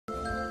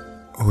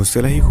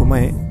Hostel আহি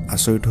সোমাই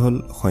আচৰিত হ'ল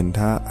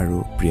সন্ধ্যা আৰু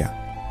প্ৰিয়া।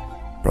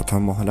 প্ৰথম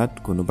মহলাত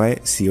কোনোবাই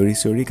চিঞৰি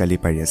চিঞৰি গালি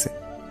পাৰি আছে।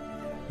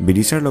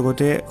 বিদিশাৰ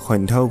লগতে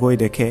সন্ধ্যাও গৈ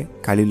দেখে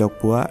কালি লগ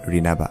পোৱা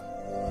ৰীণাবা।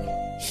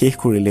 শেষ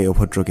কৰিলে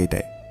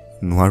অভদ্ৰকেইটাই।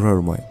 নোৱাৰো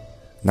আৰু মই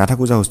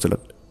নাথাকোঁ যা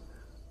হোষ্টেলত।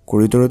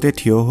 কৰিডৰতে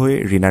থিয় হৈ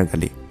ৰীণাৰ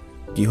গালি।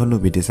 কি হ'লনো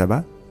বিদিশাবা?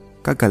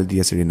 কাক গালি দি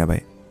আছে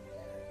ৰীণাবাই?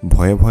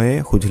 ভয়ে ভয়ে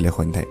সুধিলে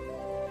সন্ধ্যাই।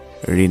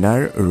 ৰীণাৰ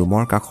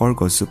ৰুমৰ কাষৰ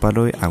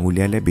গছজোপালৈ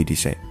আঙুলিয়ালে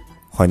বিদিশাই।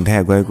 সন্ধ্যাই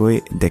আগুৱাই গৈ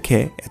দেখে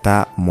এটা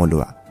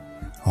মলুৱা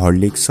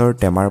হৰলিক্সৰ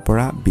টেমাৰ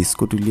পৰা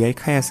বিস্কুট উলিয়াই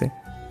খাই আছে।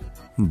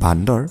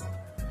 বান্দৰ?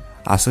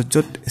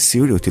 আশ্চৰ্যত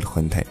চিঞৰি উঠিল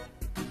সন্ধ্যাই।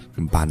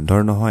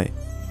 বান্দৰ নহয়,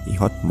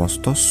 ইহঁত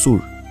মস্ত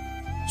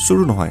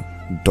চোৰো নহয়,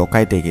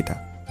 ডকাইতেকেইটা।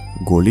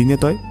 গলি নে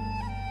তই?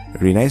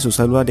 ৰীণাই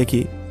চোচালোৱা দেখি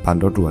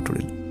বান্দৰটো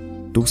আঁতৰিল।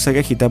 তোক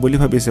চাগে সীতা বুলি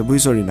ভাবিছে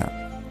বুজিছ ৰীণা,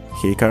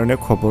 সেইকাৰণে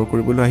খবৰ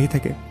কৰিবলৈ আহি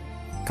থাকে।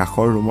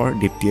 কাষৰ ৰুমৰ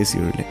দীপ্তিয়ে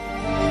চিঞৰিলে।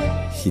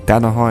 সীতা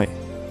নহয়,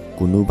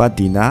 কোনোবা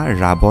দিনা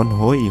ৰাৱণ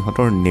হৈ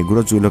ইহঁতৰ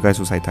নেগুৰত জুই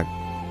লগাইছোঁ চাই থাক।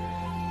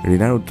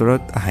 ৰীণাৰ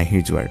উত্তৰত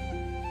হাঁহিৰ জোৱাৰ।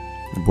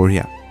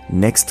 বঢ়িয়া,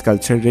 নেক্সট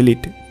কালচাৰ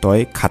ৰেলীত তই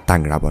খাটাং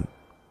ৰাৱণ।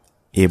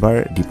 এইবাৰ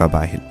দীপাবা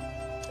আহিল।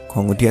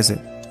 খং উঠি আছে,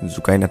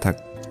 জোকাই নাথাক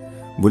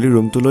বুলি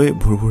ৰুমটোলৈ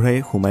ভুৰভুৰাই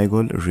সোমাই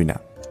গ'ল ৰীণা।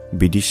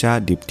 বিদিশা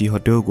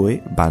দীপ্তিহঁতেও গৈ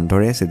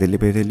বান্দৰে চেদেলি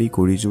পেদেলি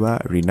কৰি যোৱা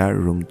ৰীণাৰ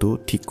ৰুমটো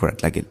ঠিক কৰাত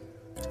লাগিল।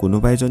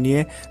 কোনোবা এজনীয়ে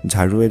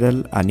ঝাৰু এডাল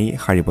আনি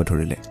সাৰিব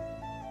ধৰিলে।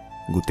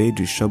 গোটেই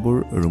দৃশ্যবোৰ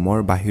ৰুমৰ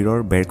বাহিৰৰ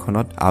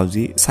বেৰখনত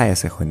আউজি চাই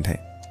আছে সন্ধ্যাই।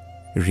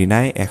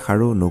 ৰীণাই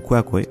এষাৰো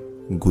নোকোৱাকৈ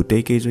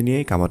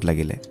গোটেইকেইজনীয়েই কামত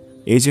লাগিলে।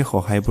 এই যে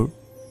সহায়বোৰ,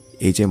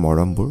 এই যে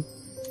মৰমবোৰ,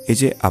 এই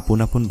যে আপোন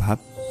আপোন ভাৱ,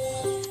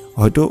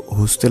 হয়তো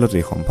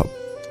হোষ্টেলতেই সম্ভৱ।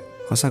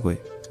 সঁচাকৈ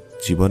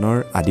জীৱনৰ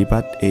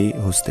আদিপাত এই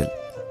হোষ্টেল।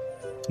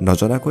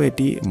 নজনাকৈ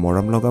এটি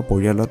মৰম লগা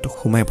পৰিয়ালত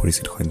সোমাই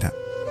পৰিছিল সন্ধ্যা।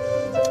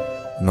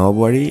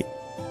 নবোৱাৰী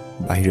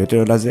বাহিৰতে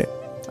ৰলা যে,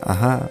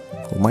 আহা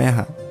সোমাই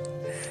আহা।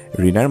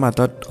 ৰীণাৰ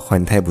মাতত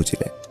সন্ধ্যাই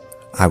বুজিলে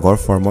আগৰ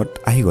ফৰ্মত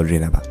আহি গ'ল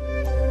ৰীণাবা।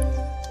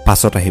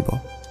 পাছত আহিব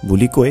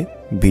বুলি কৈ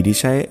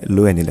বিদিশাই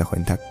লৈ আনিলে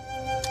সন্ধ্যাক।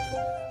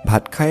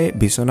 ভাত খাই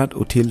বিচনাত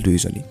উঠিল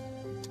দুয়োজনী।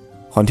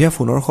 সন্ধিয়া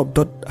ফোনৰ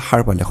শব্দত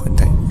সাৰ পালে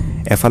সন্ধ্যাই।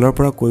 এফালৰ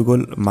পৰা কৈ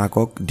গ'ল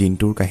মাকক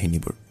দিনটোৰ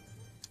কাহিনীবোৰ।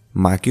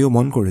 মাকেও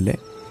মন কৰিলে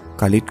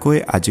কালিতকৈ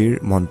আজিৰ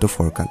মনটো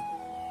ফৰকাল।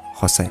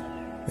 সঁচাই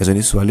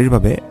এজনী ছোৱালীৰ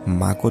বাবে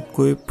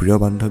মাকতকৈ প্ৰিয়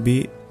বান্ধৱী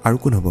আৰু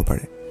কোন হ'ব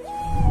পাৰে?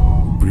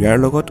 প্ৰিয়াৰ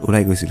লগত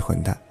ওলাই গৈছিল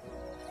সন্ধ্যা।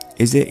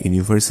 এই যে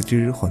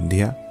ইউনিভাৰ্চিটিৰ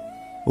সন্ধিয়া,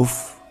 উফ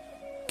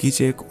কি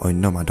যে এক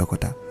অন্য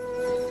মাদকতা।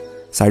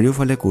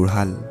 চাৰিওফালে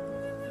কোৰহাল।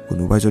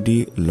 কোনোবাই যদি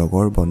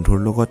লগৰ বন্ধুৰ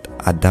লগত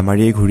আড্ডা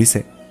মাৰিয়েই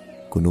ঘূৰিছে,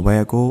 কোনোবাই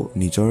আকৌ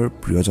নিজৰ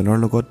প্ৰিয়জনৰ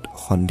লগত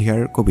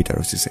সন্ধিয়াৰ কবিতা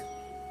ৰচিছে,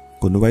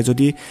 কোনোবাই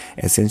যদি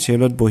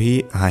এছেঞ্চিয়েলত বহি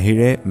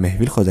হাঁহিৰে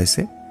মেহফিল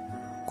সজাইছে,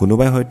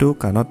 কোনোবাই হয়তো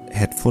কাণত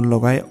হেডফোন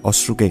লগাই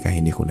অশ্ৰুকে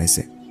কাহিনী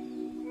শুনাইছে।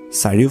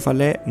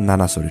 চাৰিওফালে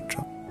নানা চৰিত্ৰ।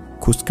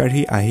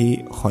 খোজকাঢ়ি আহি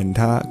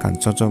সন্ধ্যা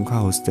কাঞ্চনজংঘা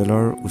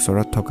হোষ্টেলৰ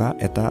ওচৰত থকা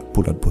এটা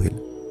পুলত বহিল।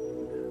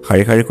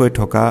 শাৰী শাৰীকৈ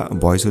থকা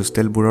বয়জ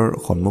হোষ্টেলবোৰৰ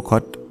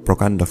সন্মুখত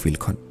প্ৰকাণ্ড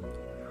ফিল্ডখন।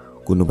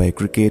 কোনোবাই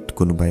ক্ৰিকেট,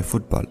 কোনোবাই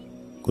ফুটবল,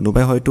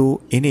 কোনোবাই হয়তো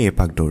এনেই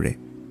এপাক দৌৰে।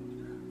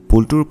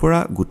 পুলটোৰ পৰা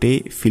গোটেই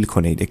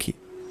ফিল্ডখনেই দেখি।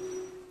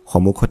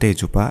 সন্মুখতে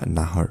এজোপা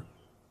নাহৰ।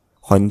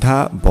 সন্ধ্যা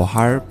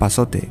বহাৰ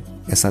পাছতে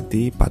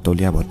এচাটি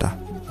পাতলীয়া বতাহ।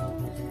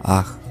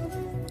 আহ,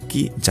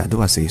 কি যাদু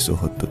আছে এই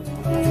চৌহদটোত।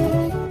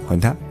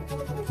 সন্ধ্যা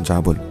যা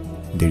বল,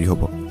 দেৰি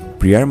হ'ব।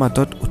 প্ৰিয়াৰ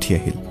মাতত উঠি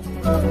আহিল।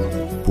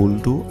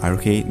 পুলটো আৰু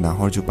সেই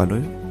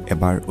নাহৰজোপালৈ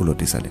এবাৰ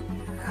উলটি চালে।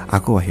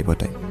 আকৌ আহিব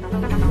তাই।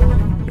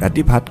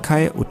 ৰাতি ভাত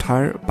খাই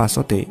উঠাৰ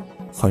পাছতেই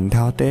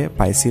সন্ধ্যাহঁতে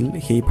পাইছিল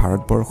সেই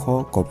ভাৰতবৰ্ষ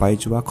কঁপাই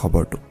যোৱা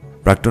খবৰটো।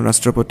 প্ৰাক্তন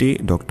ৰাষ্ট্ৰপতি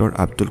ডক্টৰ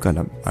আব্দুল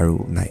কালাম আৰু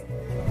নাই।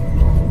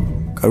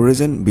 কাৰোৰে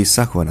যেন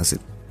বিশ্বাস হোৱা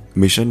নাছিল।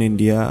 মিছন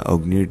ইণ্ডিয়া,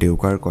 অগ্নিৰ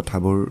ডেউকাৰ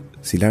কথাবোৰ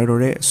চিলাৰ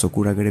দৰে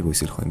চকুৰ আগেৰে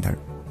গৈছিল সন্ধ্যাৰ।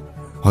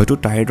 হয়তো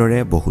তাইৰ দৰে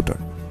বহুতৰ।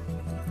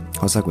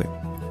 সঁচাকৈ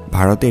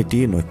ভাৰতে এটি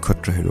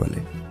নক্ষত্ৰ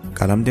হেৰুৱালে।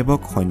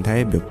 কালামদেৱক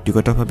সন্ধ্যাই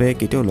ব্যক্তিগতভাৱে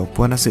কেতিয়াও লগ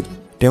পোৱা নাছিল।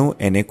 তেওঁ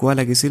এনেকুৱা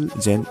লাগিছিল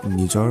যেন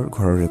নিজৰ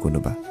ঘৰৰে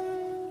কোনোবা।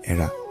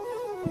 এৰা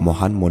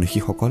মহান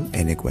মনীষীসকল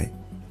এনেকুৱাই।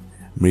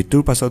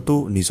 মৃত্যুৰ পাছতো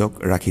নিজক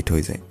ৰাখি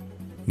থৈ যায়,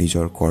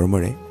 নিজৰ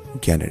কৰ্মৰে,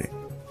 জ্ঞানেৰে।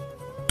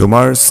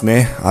 তোমাৰ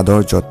স্নেহ,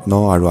 আদৰ, যত্ন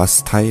আৰু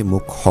আস্থাই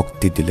মোক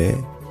শক্তি দিলে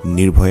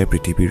নিৰ্ভয়ে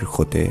পৃথিৱীৰ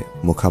সৈতে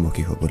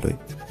মুখামুখি হ'বলৈ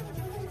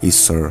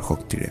ঈশ্বৰৰ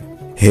শক্তিৰে।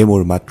 হে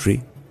মোৰ মাতৃ,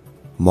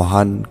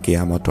 মহান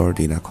কেয়ামতৰ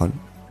দিনাখন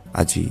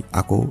আজি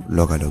আকৌ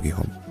লগালগি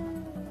হ'ম।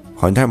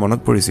 সন্ধ্যাৰ মনত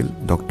পৰিছিল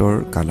ডক্টৰ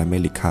কালামে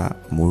লিখা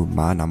মোৰ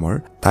মা নামৰ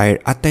তাইৰ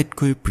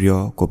আটাইতকৈ প্ৰিয়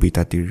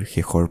কবিতাটিৰ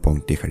শেষৰ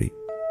পংক্তিশাৰী।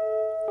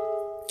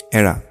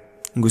 এৰা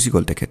গুচি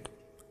গ'ল তেখেত।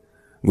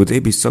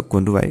 গোটেই বিশ্বক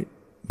কন্দুৱাই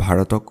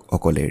ভাৰতক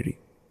অকলে এৰি।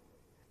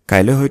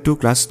 কাইলৈ হয়তো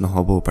ক্লাছ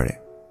নহ'বও পাৰে,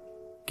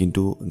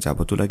 কিন্তু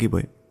যাবতো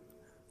লাগিবই।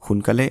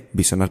 সোনকালে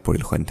বিচনাত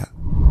পৰিল সন্ধ্যা।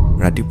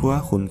 ৰাতিপুৱা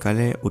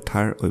সোনকালে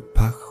উঠাৰ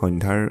অভ্যাস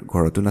সন্ধ্যাৰ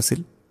ঘৰতো নাছিল,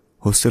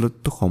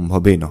 হোষ্টেলততো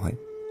সম্ভৱেই নহয়।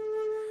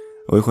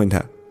 ঐ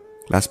সন্ধ্যা,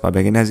 ক্লাছ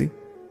পাবেগৈনে আজি?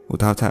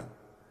 উঠা উঠা।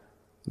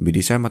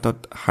 বিদিশাৰ মাতত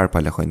সাৰ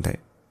পালে সন্ধ্যাই।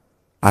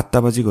 8টা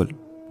বাজি গ'ল,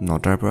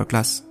 9টাৰ পৰা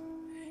ক্লাছ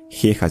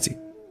শেষ আজি।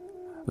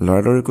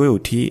 লৰালৰিকৈ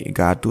উঠি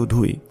গাটো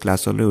ধুই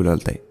ক্লাছলৈ ওলাল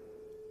তাই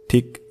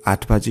ঠিক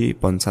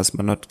 8:50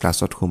 মানত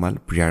ক্লাছত সোমাল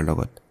প্ৰিয়াৰ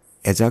লগত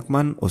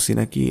এজাকমান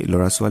অচিনাকি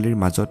ল'ৰা ছোৱালীৰ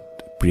মাজত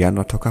প্ৰিয়া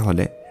নথকা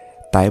হ'লে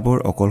তাই বৰ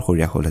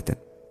অকলশৰীয়া হ'লহেঁতেন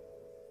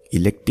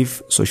ইলেক্টিভ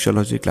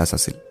ছ'চিয়লজি ক্লাছ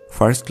আছিল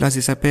ফাৰ্ষ্ট ক্লাছ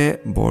হিচাপে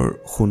বৰ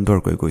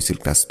সুন্দৰকৈ গৈছিল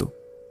ক্লাছটো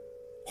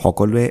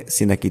সকলোৱে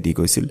চিনাকি দি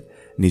গৈছিল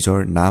নিজৰ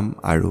নাম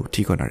আৰু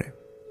ঠিকনাৰে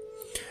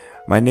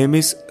my name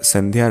is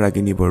Sandhya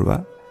Ragini Barua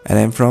and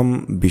I am from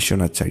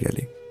Biswanath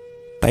Chariali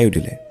তাইও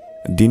দিলে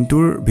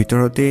দিনটোৰ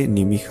ভিতৰতে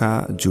নিমিষা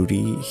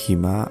জুৰি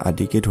সীমা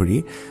আদিকে ধৰি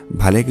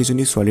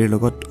ভালেকেইজনী ছোৱালীৰ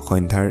লগত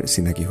সন্ধ্যাৰ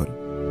চিনাকি হ'ল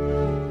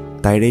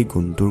তাইৰ এই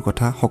গুণটোৰ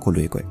কথা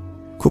সকলোৱে কয়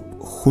খুব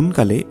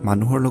সোনকালে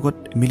মানুহৰ লগত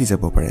মিলি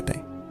যাব পাৰে তাই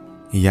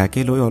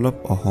ইয়াকে লৈ অলপ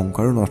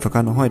অহংকাৰো নথকা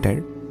নহয় তাইৰ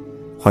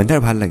সন্ধ্যাৰ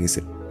ভাল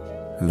লাগিছিল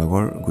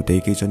লগৰ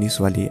গোটেইকেইজনী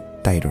ছোৱালীয়ে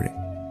তাইৰ দৰে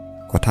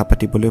কথা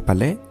পাতিবলৈ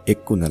পালে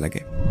একো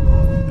নালাগে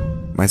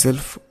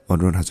মাইছেল্ফ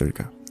নিৰব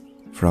হাজৰিকা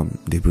ফ্ৰম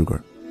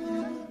ডিব্ৰুগড়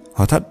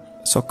হঠাৎ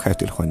চক খাই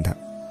উঠিল সন্ধ্যা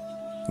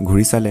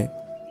ঘূৰি চালে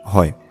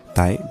হয়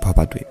তাই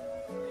ভবাটোৱে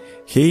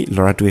সেই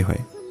ল'ৰাটোৱে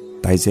হয়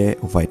তাই যে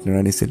হোৱাইটনাৰ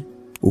আনিছিল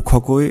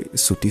ওখকৈ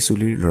চুটি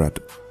চুলিৰ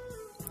ল'ৰাটো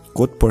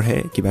ক'ত পঢ়ে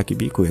কিবা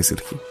কিবি কৈ আছিল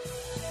সি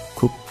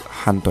খুব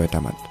শান্ত এটা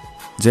মাত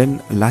যেন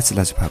লাজ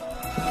লাজ ভাৱ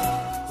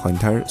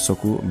সন্ধ্যাৰ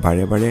চকু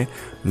বাৰে বাৰে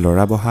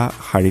ল'ৰা বহা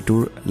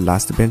শাৰীটোৰ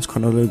লাষ্ট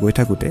বেঞ্চখনলৈ গৈ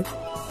থাকোঁতে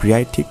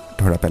প্ৰিয়াই ঠিক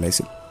ধৰা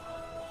পেলাইছিল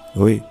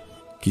ঐ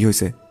কি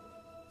হৈছে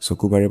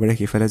চকু বাৰে বাৰে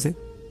সিফালে যে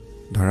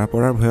ধৰা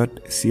পৰাৰ ভয়ত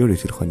চিঞৰি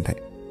উঠিল সন্ধ্যাই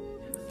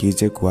কি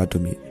যে কোৱা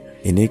তুমি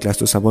এনেই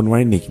ক্লাছটো চাব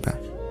নোৱাৰিম নে কিবা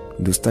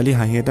দুষ্টালি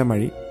হাঁহি এটা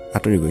মাৰি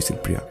আঁতৰি গৈছিল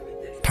প্ৰিয়া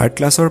থাৰ্ড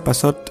ক্লাছৰ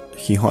পাছত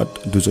সিহঁত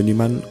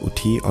দুজনীমান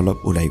উঠি অলপ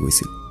ওলাই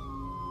গৈছিল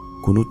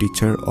কোনো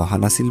টিচাৰ অহা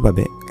নাছিল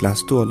বাবে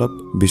ক্লাছটো অলপ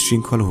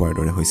বিশৃংখল হোৱাৰ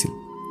দৰে হৈছিল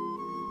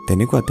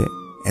তেনেকুৱাতে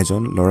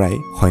এজন ল'ৰাই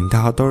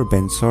সন্ধ্যাহঁতৰ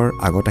বেঞ্চৰ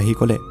আগত আহি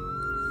ক'লে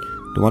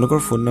তোমালোকৰ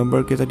ফোন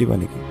নম্বৰ কেইটা দিবা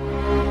নেকি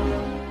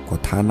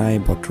কথা নাই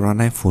বতৰা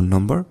নাই ফোন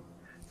নম্বৰ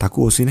তাকো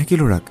অচিনাকি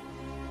ল'ৰাক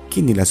কি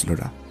নিলাজ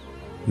ল'ৰা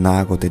না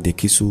আগতে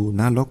দেখিছোঁ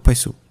না লগ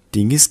পাইছোঁ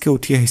টিঙিচকৈ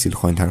উঠি আহিছিল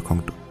সন্ধ্যাৰ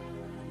খংটো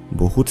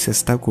বহুত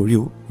চেষ্টা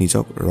কৰিও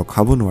নিজক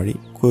ৰখাব নোৱাৰি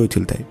কৈ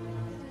উঠিল তাই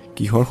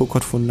কিহৰ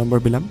সুখত ফোন নম্বৰ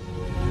বিলাম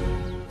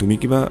তুমি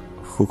কিবা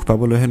সুখ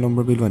পাবলৈহে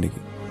নম্বৰ বিলোৱা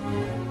নেকি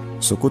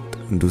চকুত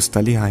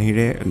দুষ্টালি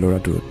হাঁহিৰে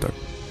ল'ৰাটোৰ উত্তৰ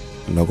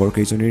লগৰ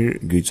কেইজনীৰ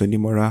গিৰ্জনী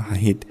মৰা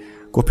হাঁহিত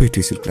কঁপি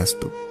উঠিছিল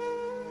ক্লাছটো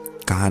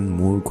কাণ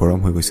মূৰ গৰম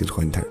হৈ গৈছিল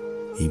সন্ধ্যাৰ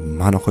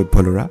ইমান অসভ্য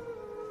ল'ৰা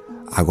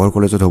আগৰ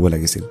কলেজত হ'ব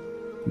লাগিছিল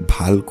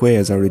ভালকৈ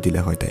এজাৰি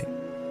দিলে হয়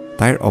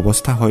তাইৰ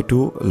অৱস্থা হয়তো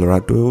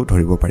ল'ৰাটোৱেও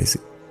ধৰিব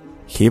পাৰিছিল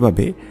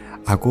সেইবাবে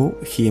আকৌ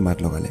সি মাত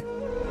লগালে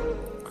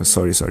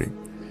চৰি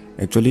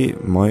একচুৱেলি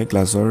মই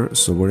ক্লাছৰ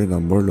চবৰে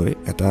নম্বৰ লৈ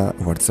এটা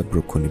হোৱাটছএপ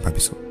গ্ৰুপ খুলি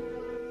ভাবিছোঁ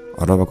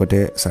অলপ আগতে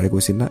ছাৰে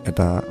কৈছিল না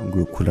এটা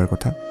গ্ৰুপ খোলাৰ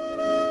কথা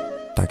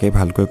তাকে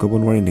ভালকৈ ক'ব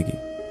নোৱাৰি নেকি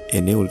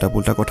এনেই উল্টা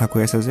পুল্টা কথা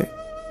কৈ আছে যে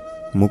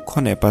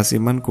মুখখন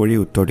এপাচিমান কৰি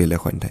উত্তৰ দিলে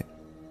সন্ধ্যাই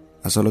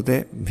আচলতে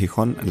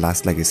ভীষণ লাজ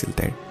লাগিছিল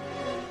তাইৰ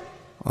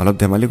অলপ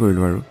ধেমালি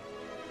কৰিলোঁ আৰু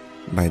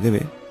বাই দ্য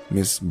ৱে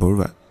মিছ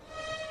বৰুৱা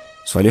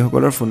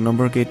ছোৱালীসকলৰ ফোন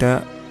নম্বৰ কেইটা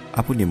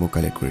আপুনি মোক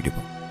কালেক্ট কৰি দিব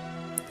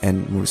এণ্ড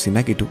মোৰ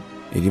চিনাকিটো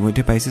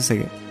ইতিমধ্যে পাইছে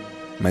চাগে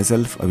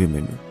মাইছেল্ফ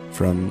অভিমন্যু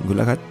ফ্ৰম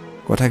গোলাঘাট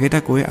কথাকেইটা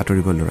কৈ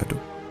আঁতৰি গ'ল ল'ৰাটো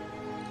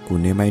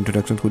কোনে মাই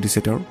ইণ্ট্ৰডাকশ্যন সুধিছে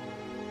তেওঁৰ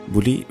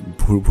বুলি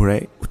ভুৰ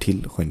ভুৰাই উঠিল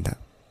সন্ধ্যা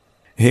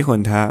সেই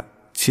সন্ধ্যা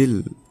চিল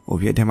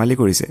অভিয়ে ধেমালি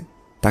কৰিছে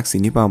তাক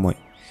চিনি পাওঁ মই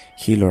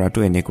সি ল'ৰাটো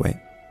এনেকুৱাই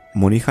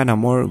মনীষা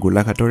নামৰ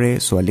গোলাঘাটৰে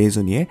ছোৱালী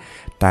এজনীয়ে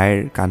তাইৰ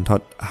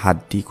কান্ধত হাত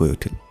দি কৈ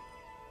উঠিল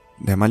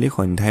ধেমালি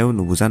সন্ধ্যায়ো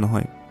নুবুজা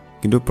নহয়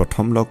কিন্তু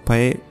প্ৰথম লগ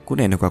পায়ে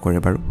কোনে এনেকুৱা কৰে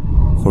বাৰু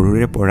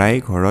সৰুৰে পৰাই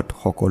ঘৰত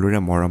সকলোৰে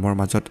মৰমৰ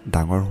মাজত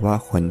ডাঙৰ হোৱা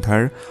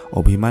সন্ধ্যাৰ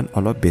অভিমান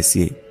অলপ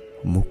বেছিয়েই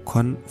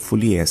মুখখন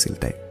ফুলিয়ে আছিল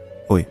তাই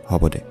ঐ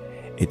হ'ব দে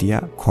এতিয়া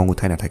খং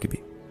উঠাই নাথাকিবি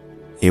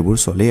এইবোৰ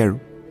চলেই আৰু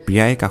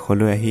প্ৰিয়াই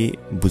কাষলৈ আহি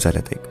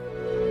বুজালে তাইক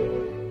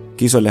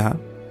কি চলে হা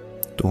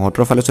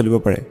তহঁতৰ ফালে চলিব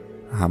পাৰে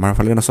আমাৰ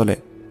ফালে নচলে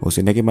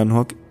অচিনাকি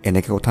মানুহক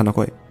এনেকৈ কথা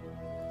নকয়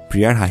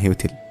প্ৰিয়াৰ হাঁহি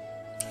উঠিল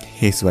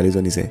সেই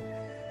ছোৱালীজনী যে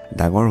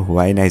ডাঙৰ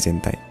হোৱাই নাই যেন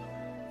তাই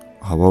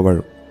হ'ব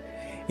বাৰু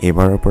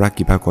এইবাৰৰ পৰা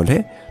কিবা ক'লে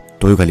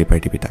তয়ো গালি পাৰি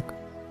দিবি তাক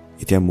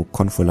এতিয়া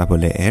মুখখন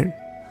ফুলাবলৈ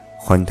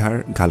সন্ধ্যাৰ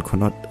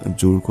গালখনত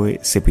জোৰকৈ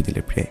চেপি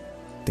দিলে প্ৰিয়াই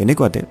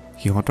তেনেকুৱাতে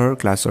সিহঁতৰ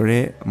ক্লাছৰে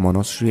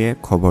মনশ্ৰীয়ে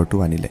খবৰটো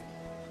আনিলে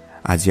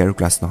আজি আৰু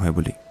ক্লাছ নহয়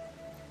বুলি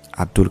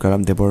আব্দুল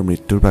কালাম দেৱৰ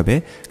মৃত্যুৰ বাবে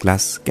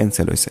ক্লাছ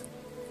কেঞ্চেল হৈছে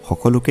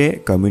সকলোকে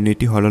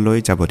কমিউনিটি হললৈ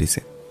যাব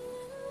দিছে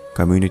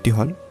কমিউনিটি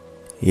হল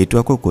এইটো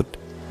আকৌ ক'ত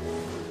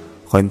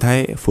সন্ধ্যাই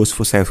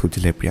ফুচফুচাই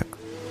সুধিলে প্ৰিয়াক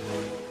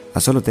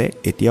আচলতে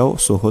এতিয়াও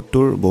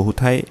 ৭৪ বহু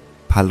ঠাই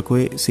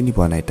ভালকৈ চিনি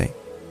পোৱা নাই তাই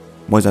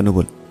মই জানো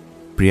বল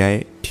প্ৰিয়াই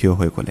থিয়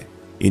হৈ ক'লে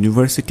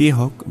ইউনিভাৰ্চিটিয়ে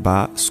হওক বা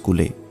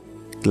স্কুলেই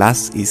ক্লাছ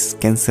ইজ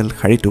কেঞ্চেল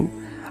শাৰীটো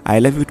আই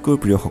লাভ ইউতকৈ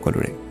প্ৰিয়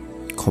সকলোৰে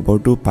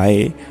খবৰটো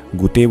পায়ে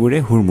গোটেইবোৰে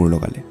হুৰমূৰ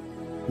লগালে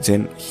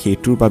যেন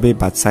সেইটোৰ বাবে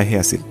বাট চাইহে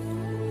আছিল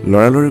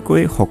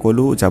লৰালৰিকৈ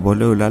সকলো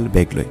যাবলৈ ওলাল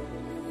বেগ লৈ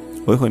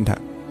ঐ সন্ধ্যা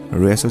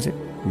ৰৈ আছো যে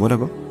ব'ল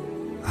আকৌ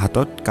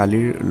হাতত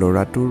কালিৰ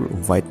ল'ৰাটোৰ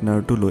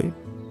হোৱাইটনাৰটো লৈ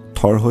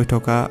থৰ হৈ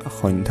থকা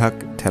সন্ধ্যাক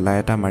ঠেলা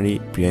এটা মাৰি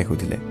প্ৰিয়াই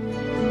সুধিলে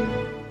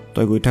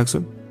তই গৈ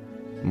থাকচোন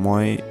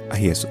মই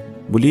আহি আছোঁ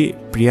বুলি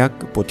প্ৰিয়াক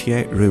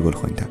পঠিয়াই ৰৈ গ'ল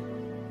সন্ধ্যা।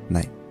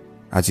 নাই,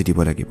 আজি দিব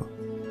লাগিব।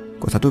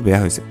 কথাটো বেয়া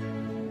হৈছে,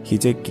 সি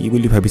যে কি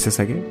বুলি ভাবিছে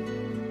চাগে।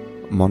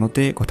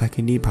 মনতে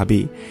কথাখিনি ভাবি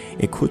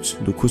এখোজ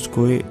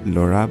দুখোজকৈ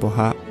ল'ৰা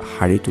বহা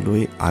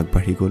শাৰীটোলৈ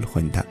আগবাঢ়ি গ'ল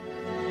সন্ধ্যা।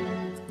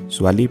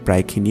 ছোৱালী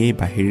প্ৰায়খিনিয়েই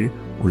বাহিৰ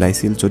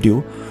ওলাইছিল যদিও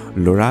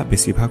ল'ৰা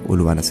বেছিভাগ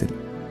ওলোৱা নাছিল।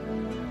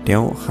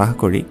 তেওঁ সাহ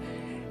কৰি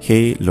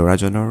সেই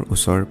ল'ৰাজনৰ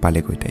ওচৰ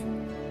পালেগৈ তাই।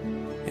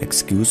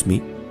 এক্সকিউজ মি,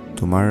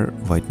 তোমাৰ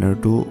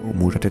হোৱাইটনাৰটো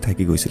মোৰ তাতে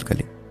থাকি গৈছিল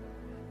কালি।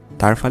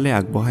 তাৰ ফালে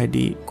আগবঢ়াই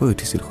দি কৈ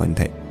উঠিছিল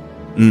সন্ধ্যাই।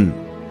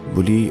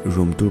 বুলি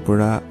ৰুমটোৰ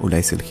পৰা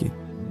ওলাইছিল সি।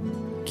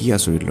 কি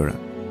আচৰিত ল'ৰা,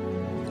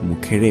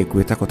 মুখেৰে একো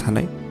এটা কথা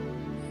নাই।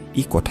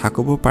 ই কথা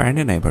ক'ব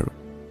পাৰেনে নাই বাৰু?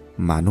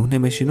 মানুহ নে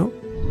মেচিনো?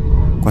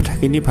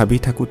 কথাখিনি ভাবি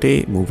থাকোঁতেই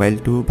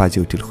মোবাইলটো বাজি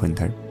উঠিল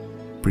সন্ধ্যাৰ।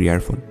 প্ৰিয়াৰ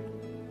ফোন।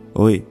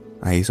 ঐ,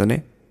 আহিছনে?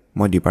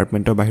 মই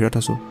ডিপাৰ্টমেণ্টৰ বাহিৰত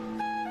আছোঁ।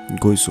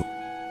 গৈছোঁ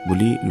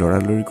বুলি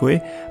লৰালৰিকৈ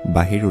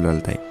বাহিৰ ওলাল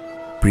তাই।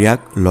 প্ৰিয়াক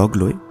লগ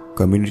লৈ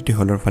কমিউনিটি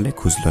হলৰ ফালে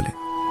খোজ ল'লে।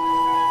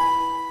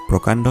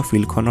 প্ৰকাণ্ড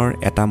ফিল্ডখনৰ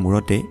এটা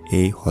মূৰতে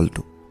এই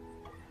হলটো।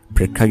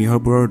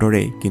 প্ৰেক্ষাগৃহবোৰৰ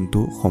দৰেই, কিন্তু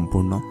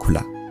সম্পূৰ্ণ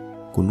খোলা,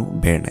 কোনো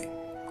বেৰ নাই।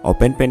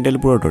 অপেন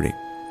পেণ্ডেলবোৰৰ দৰেই।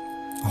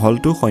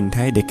 হলটো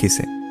সন্ধ্যাই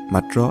দেখিছে,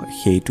 মাত্ৰ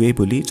সেইটোৱেই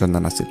বুলি জনা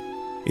নাছিল।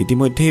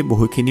 ইতিমধ্যেই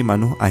বহুখিনি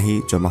মানুহ আহি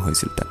জমা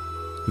হৈছিল তাত।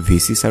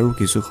 ভিচি ছাৰো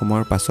কিছু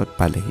সময়ৰ পাছত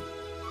পালেহি।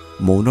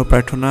 মৌন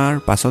প্ৰাৰ্থনাৰ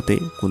পাছতে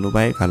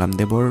কোনোবাই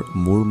কালামদেৱৰ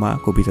মোৰ মা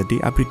কবিতাটি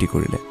আবৃত্তি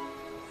কৰিলে।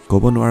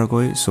 ক'ব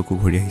নোৱাৰাকৈ চকু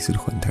ভৰি আহিছিল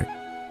সন্ধ্যাৰ।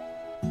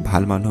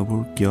 ভাল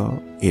মানুহবোৰ কিয়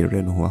এইদৰে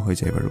নোহোৱা হৈ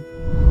যায় বাৰু?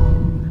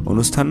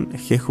 অনুষ্ঠান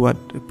শেষ হোৱাত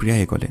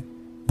প্ৰিয়াই ক'লে,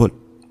 ব'ল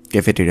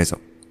কেফেটেৰিয়া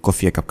যাওঁ,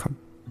 কফি একাপ খাম।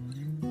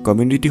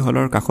 কমিউনিটি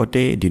হলৰ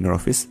কাষতেই দিনৰ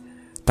অফিচ,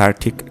 তাৰ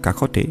ঠিক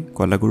কাষতেই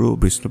কলাগুৰু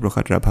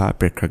বিষ্ণুপ্ৰসাদ ৰাভা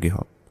প্ৰেক্ষাগৃহ।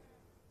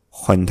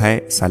 সন্ধ্যাই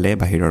চালে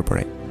বাহিৰৰ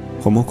পৰাই।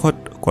 সন্মুখত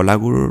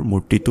কলাগুৰুৰ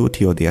মূৰ্তিটো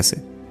থিয় দি আছে।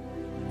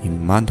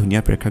 ইমান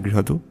ধুনীয়া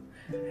প্ৰেক্ষাগৃহটো।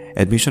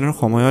 এডমিশ্যনৰ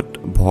সময়ত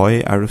ভয়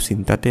আৰু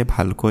চিন্তাতে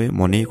ভালকৈ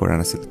মনেই কৰা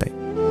নাছিল তাই।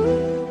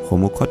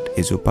 সন্মুখত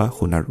এজোপা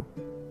সোণাৰু,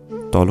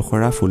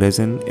 তলসৰা ফুলে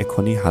যেন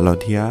এখনি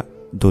হালধীয়া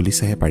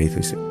দলিচাহে পাৰি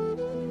থৈছে।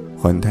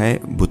 সন্ধ্যাই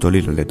বুটলি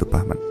ল'লে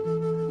দুপাহমান।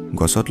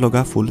 গছত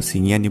লগা ফুল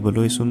ছিঙি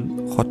আনিবলৈচোন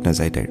সৎ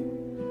নাযায় তাইৰ।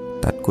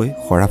 তাতকৈ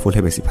সৰা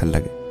ফুলহে বেছি ভাল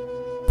লাগে।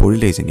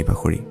 পৰিলেই যেনিবা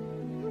সৰি,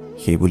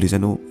 সেইবুলি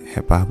জানো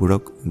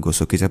হেঁপাহবোৰক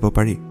গচকি যাব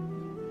পাৰি?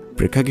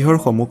 প্ৰেক্ষাগৃহৰ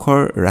সন্মুখৰ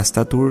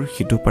ৰাস্তাটোৰ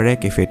সিটোপাৰে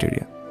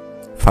কেফেটেৰিয়া।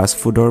 ফাষ্ট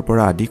ফুডৰ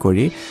পৰা আদি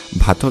কৰি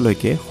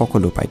ভাতলৈকে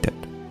সকলো পায় তাত।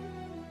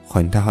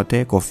 সন্ধ্যাহঁতে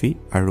কফি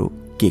আৰু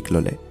কেক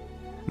ল'লে।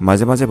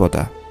 মাজে মাজে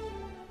বতাহ।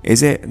 এই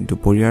যে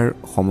দুপৰীয়াৰ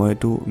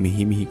সময়তো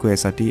মিহি মিহিকৈ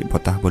এচাটি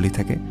বতাহ বলি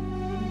থাকে।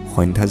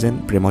 সন্ধ্যা যেন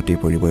প্ৰেমতেই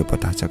পৰিব এই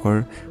বতাহজাকৰ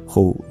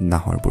সৌ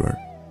নাহৰবোৰৰ।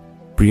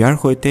 প্ৰিয়াৰ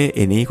সৈতে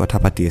এনেই কথা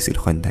পাতি আছিল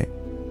সন্ধ্যাই।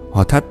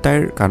 হঠাৎ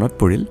তাইৰ কাণত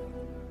পৰিল,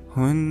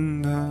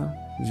 সন্ধ্যা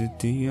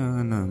যেতিয়া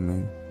নামে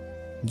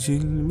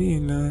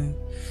জিলমিলাই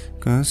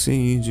কাচি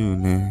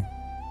জোনে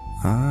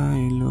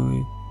আইলৈ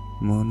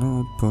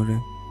মনত পৰে।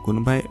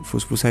 কোনোবাই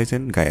ফুচফুচাই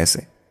যেন গাই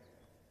আছে।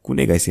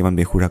 কোনে গাইছে ইমান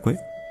বেসুৰাকৈ?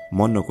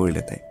 মন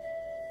নকৰিলে তাই।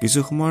 কিছু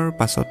সময়ৰ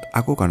পাছত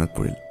আকৌ কাণত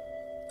পৰিল,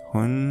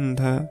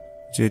 সন্ধ্যা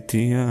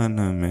যেতিয়া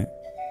নামে।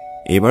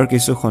 এইবাৰ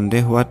কিছু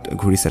সন্দেহ হোৱাত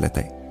ঘূৰি চালে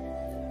তাই।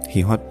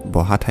 সিহঁত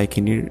বহা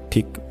ঠাইখিনিৰ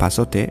ঠিক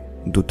পাছতে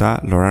দুটা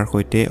ল'ৰাৰ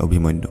সৈতে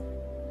অভিমন্যু।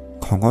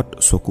 খঙত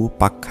চকু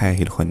পাক খাই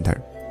আহিল সন্ধ্যাৰ।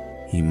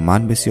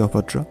 ইমান বেছি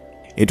অভদ্ৰ।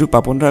 এইটো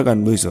পাপনদাৰ গান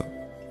বুজিছ,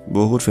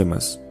 বহুত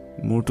ফেমাছ,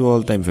 মোৰতো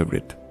অল টাইম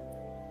ফেভৰেট।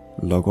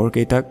 লগৰ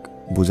কেইটাক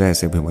বুজাই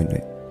আছে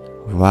অভিমন্যুৱে।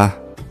 ৱাহ,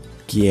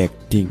 কি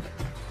এক্টিং,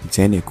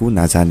 যেন একো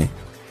নাজানে।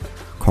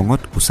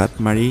 খঙত উচাত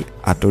মাৰি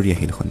আঁতৰি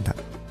আহিল সন্ধ্যা।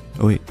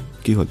 ঐ,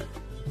 কি হ'ল?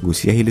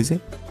 গুচি আহিলি যে?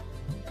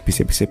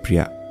 পিছে পিছে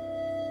প্ৰিয়া,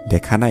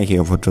 দেখা নাই সেই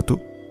অভদ্ৰটো?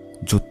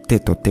 য'তে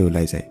ত'তে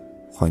ওলাই যায়।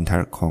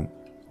 সন্ধ্যাৰ খং।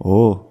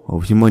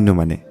 অভিমন্যু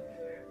মানে?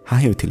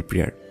 হাঁহি উঠিল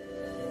প্ৰিয়াৰ।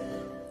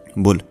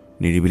 ব'ল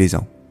নিৰিবিলি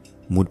যাওঁ,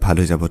 মুড ভাল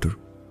হৈ যাব তোৰ।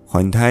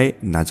 সন্ধ্যাই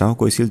নাযাওঁ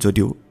কৈছিল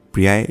যদিও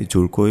প্ৰিয়াই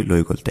জোৰকৈ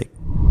লৈ গ'ল তাইক।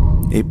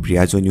 এই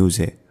প্ৰিয়াজনীও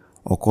যে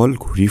অকল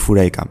ঘূৰি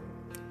ফুৰাই কাম।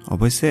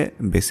 অৱশ্যে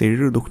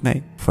বেচেৰিৰো দুখ নাই,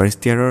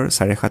 ফাৰ্ষ্ট ইয়াৰৰ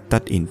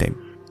 7:30 ইন টাইম,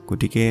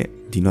 গতিকে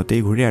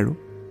দিনতেই ঘূৰে আৰু।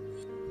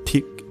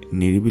 ঠিক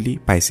নিৰিবিলি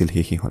পাইছিল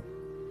সেই সিহঁত।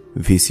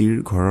 ভিচিৰ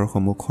ঘৰৰ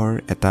সন্মুখৰ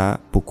এটা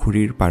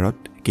পুখুৰীৰ পাৰত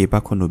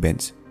কেইবাখনো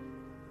বেঞ্চ,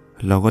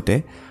 লগতে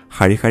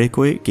শাৰী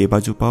শাৰীকৈ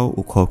কেইবাজোপাও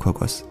ওখ ওখ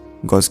গছ।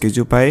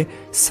 গছকেইজোপাই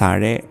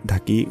ছাৰে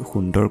ঢাকি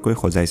সুন্দৰকৈ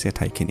সজাইছে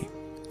ঠাইখিনি।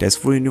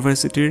 তেজপুৰ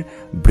ইউনিভাৰ্চিটিৰ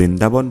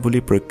বৃন্দাবন বুলি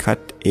প্ৰখ্যাত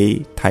এই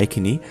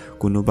ঠাইখিনি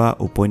কোনোবা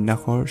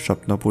উপন্যাসৰ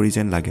স্বপ্নপুৰী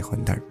যেন লাগে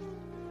সন্ধ্যাৰ।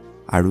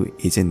 আৰু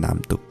এই যে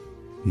নামটো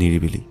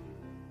নিৰিবিলি,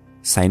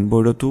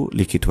 ছাইনবোৰ্ডতো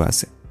লিখি থোৱা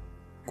আছে।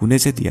 কোনে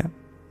যে দিয়া?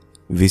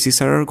 ভিচি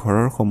ছাৰৰ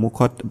ঘৰৰ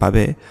সন্মুখত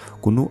বাবে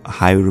কোনো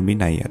হাই উৰুমি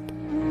নাই ইয়াত,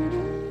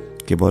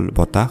 কেৱল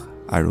বতাহ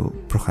আৰু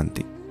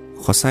প্ৰশান্তি।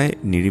 সঁচাই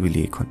নিৰিবিলি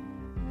এইখন।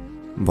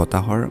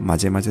 বতাহৰ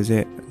মাজে মাজে যে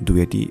দুই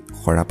এটি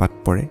সৰাপাত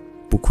পৰে,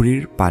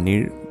 পুখুৰীৰ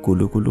পানীৰ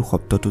কুলু কুলু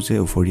শব্দটো যে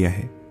উফৰি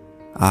আহে,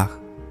 আহ,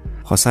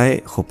 সঁচাই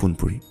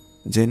সপোনপুৰী,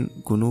 যেন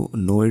কোনো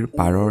নৈৰ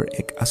পাৰৰ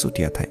এক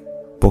আচুতীয়া ঠাই।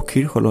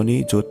 পক্ষীৰ সলনি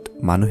য'ত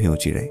মানুহেও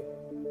জিৰায়।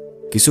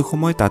 কিছু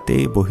সময়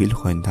তাতেই বহিল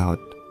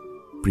সন্ধ্যাহঁত।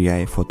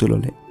 প্ৰিয়াই ফটো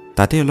ল'লে,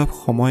 তাতে অলপ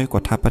সময়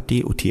কথা পাতি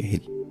উঠি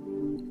আহিল।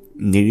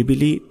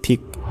 নিৰিবিলি ঠিক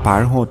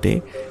পাৰ হওঁতে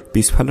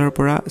পিছফালৰ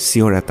পৰা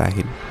চিঞৰ এটা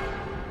আহিল,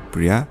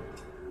 প্ৰিয়া,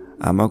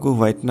 আমাকো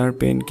হোৱাইটনাৰ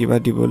পেন কিবা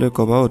দিবলৈ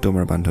ক'বাও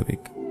তোমাৰ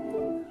বান্ধৱীক।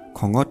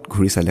 খঙত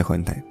ঘূৰি চালে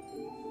সন্ধ্যাই।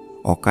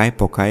 অকাই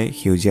পকাই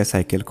সেউজীয়া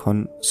চাইকেলখন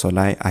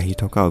চলাই আহি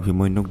থকা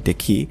অভিমন্যুক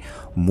দেখি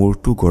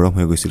মূৰটো গৰম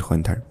হৈ গৈছিল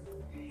সন্ধ্যাৰ।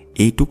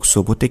 এইটোক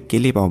চবতে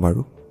কেলেই পাওঁ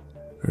বাৰু?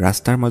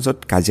 ৰাস্তাৰ মাজত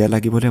কাজিয়া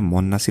লাগিবলৈ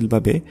মন নাছিল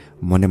বাবে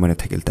মনে মনে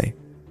থাকিল তাই।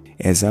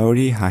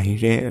 এজাৱৰী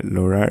হাঁহিৰে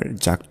ল'ৰাৰ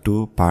জাকটো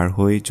পাৰ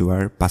হৈ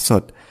যোৱাৰ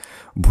পাছত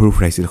ভুৰ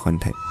ফুৰাইছিল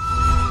সন্ধ্যাই।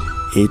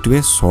 এইটোৱে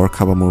চৰ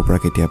খাব মোৰ পৰা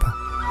কেতিয়াবা।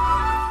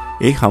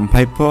 এই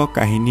সম্ভাৱ্য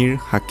কাহিনীৰ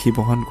সাক্ষী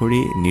বহন কৰি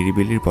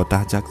নিৰিবিলিৰ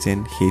বতাহজাক যেন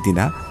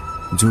সেইদিনা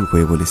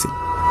জোৰকৈ বলিছিল।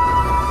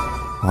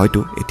 হয়তো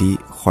এটি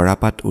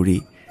সৰাপাত উৰি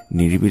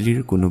নিৰিবিলিৰ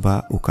কোনোবা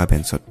উকা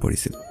বেঞ্চত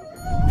পৰিছিল।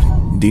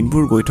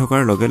 দিনবোৰ গৈ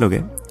থকাৰ লগে লগে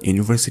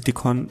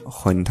ইউনিভাৰ্চিটিখন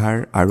সন্ধ্যাৰ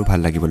আৰু ভাল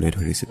লাগিবলৈ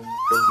ধৰিছিল।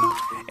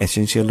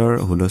 এছেঞ্চিয়েলৰ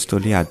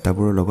হুলস্থলীয়া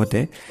আড্ডাবোৰৰ লগতে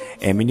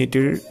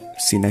এমিনিটিৰ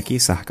চিনাকি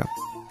চাহকাপ।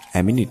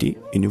 এমিনিটি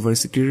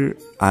ইউনিভাৰ্চিটিৰ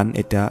আন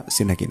এটা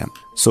চিনাকি নাম।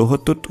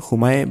 চৌহদটোত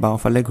সোমাই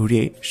বাওঁফালে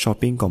ঘূৰিয়েই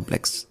শ্বপিং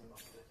কমপ্লেক্স।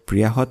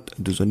 প্ৰিয়াহঁত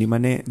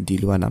দুজনীমানে দি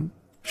লোৱা নাম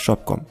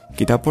শ্বপকম।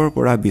 কিতাপৰ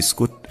পৰা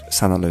বিস্কুট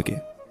চানালৈকে,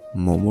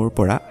 মমোৰ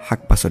পৰা শাক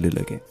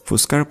পাচলিলৈকে,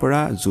 ফুচকাৰ পৰা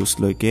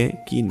জুচলৈকে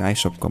কি নাই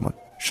শ্বপকমত।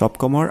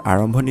 শ্বপকমৰ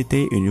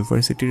আৰম্ভণিতেই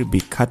ইউনিভাৰ্চিটিৰ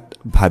বিখ্যাত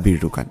ভাবিৰ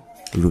দোকান,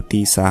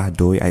 ৰুটি, চাহ,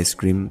 দৈ,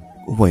 আইচক্ৰীম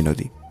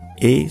উভৈনদী।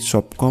 এই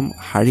শ্বপকম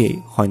শাৰীয়েই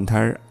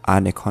সন্ধ্যাৰ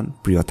আন এখন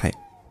প্ৰিয় ঠাই,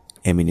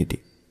 এমিনিটি।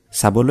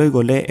 চাবলৈ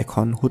গ'লে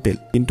এখন হোটেল,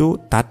 কিন্তু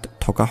তাত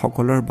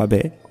থকাসকলৰ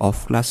বাবে অফ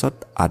ক্লাছত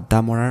আড্ডা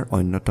মৰাৰ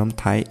অন্যতম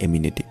ঠাই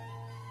এমিনিটি।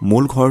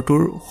 মূল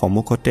ঘৰটোৰ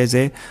সন্মুখতে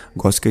যে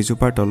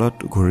গছকেইজোপাৰ তলত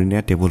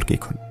ঘূৰণীয়া টেবুল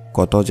কেইখন,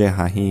 কত যে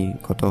হাঁহি,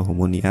 কত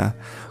হুমুনিয়া,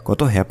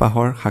 কত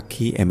হেঁপাহৰ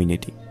সাক্ষী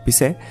এমিনিটি।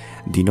 পিছে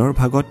দিনৰ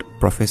ভাগত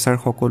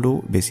প্ৰফেচাৰসকলো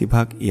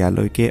বেছিভাগ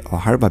ইয়ালৈকে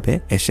অহাৰ বাবে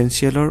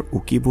এছেঞ্চিয়েলৰ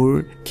উকিবোৰ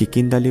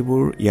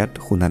খিকিন্দালিবোৰ ইয়াত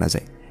শুনা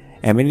নাযায়।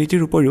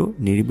 এমিনিটিৰ উপৰিও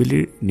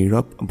নিৰিবিলিৰ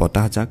নীৰৱ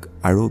বতাহজাক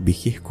আৰু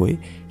বিশেষকৈ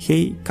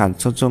সেই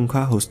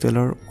কাঞ্চনজংঘা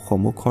হোষ্টেলৰ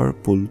সন্মুখৰ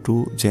পুলটো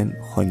যেন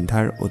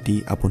সন্ধ্যাৰ অতি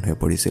আপোন হৈ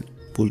পৰিছিল।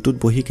 পুলটোত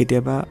বহি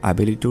কেতিয়াবা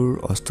আবেলিটোৰ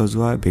অস্ত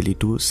যোৱা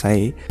বেলিটো চাই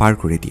পাৰ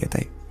কৰি দিয়ে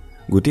তাই।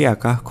 গোটেই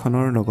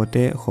আকাশখনৰ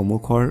লগতে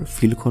সন্মুখৰ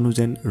ফিল্ডখনো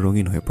যেন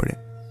ৰঙীন হৈ পৰে।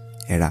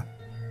 এৰা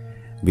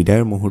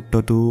বিদায়ৰ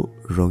মুহূৰ্তটো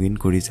ৰঙীন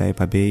কৰি যায়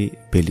বাবেই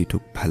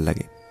বেলিটোক ভাল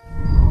লাগে।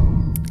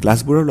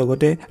 ক্লাছবোৰৰ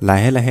লগতে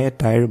লাহে লাহে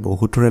তাইৰ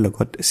বহুতৰে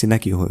লগত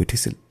চিনাকি হৈ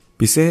উঠিছিল।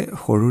 পিছে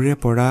সৰুৰে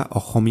পৰা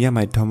অসমীয়া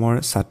মাধ্যমৰ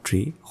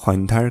ছাত্ৰী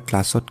সন্ধ্যাৰ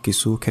ক্লাছত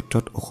কিছু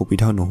ক্ষেত্ৰত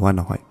অসুবিধাও নোহোৱা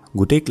নহয়।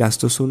 গোটেই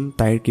ক্লাছটোচোন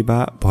তাইৰ কিবা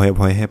ভয়ে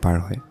ভয়েহে পাৰ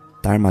হয়।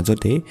 তাৰ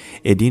মাজতে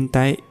এদিন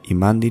তাই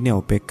ইমান দিনে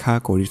অপেক্ষা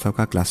কৰি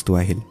থকা ক্লাছটো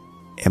আহিল,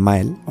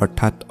 এমাইল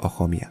অৰ্থাৎ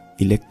অসমীয়া।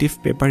 ইলেক্টিভ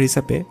পেপাৰ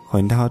হিচাপে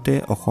সন্ধ্যাহঁতে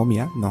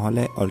অসমীয়া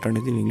নহ'লে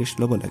অল্টাৰনেটিভ ইংলিছ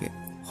ল'ব লাগে।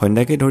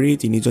 সন্ধ্যাকে ধৰি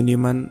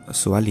 3জনীমান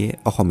ছোৱালীয়ে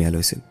অসমীয়া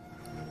লৈছিল।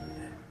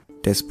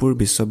 তেজপুৰ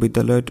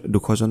বিশ্ববিদ্যালয়ত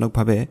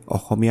দুখজনকভাৱে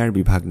অসমীয়াৰ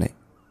বিভাগ নাই।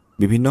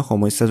 বিভিন্ন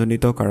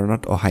সমস্যাজনিত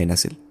কাৰণত অহাই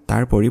নাছিল।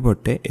 তাৰ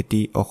পৰিৱৰ্তে এটি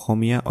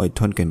অসমীয়া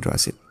অধ্যয়ন কেন্দ্ৰ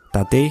আছিল।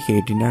 তাতেই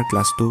সেইদিনাৰ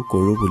ক্লাছটো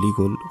কৰোঁ বুলি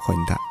গ'ল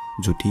সন্ধ্যা,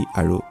 জ্যোতি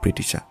আৰু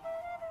প্ৰীতিশা।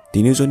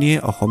 3জনীয়ে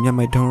অসমীয়া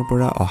মাধ্যমৰ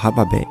পৰা অহা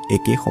বাবে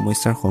একেই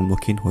সমস্যাৰ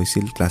সন্মুখীন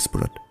হৈছিল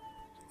ক্লাছবোৰত।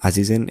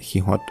 আজি যেন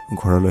সিহঁত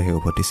ঘৰলৈহে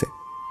উভতিছে।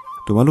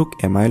 তোমালোক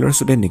এমাইলৰ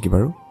ষ্টুডেণ্ট নেকি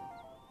বাৰু?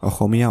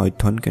 অসমীয়া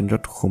অধ্যয়ন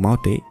কেন্দ্ৰত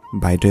সোমাওঁতেই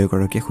বাইদেউ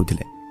এগৰাকীয়ে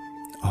সুধিলে।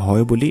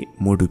 হয় বুলি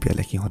মূৰ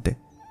দুপিয়ালে সিহঁতে।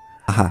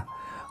 আহা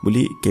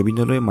বুলি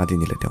কেবিনলৈ মাতি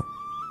নিলে তেওঁ।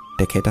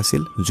 তেখেত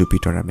আছিল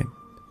জুপিতৰা মেম,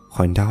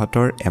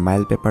 সন্ধ্যাহঁতৰ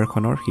এমাইল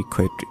পেপাৰখনৰ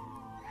শিক্ষয়িত্ৰী।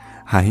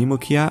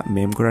 হাঁহিমুখীয়া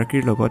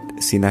মেমগৰাকীৰ লগত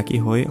চিনাকি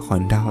হৈ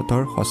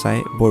সন্ধ্যাহঁতৰ সঁচাই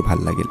বৰ ভাল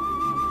লাগিল।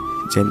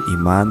 যেন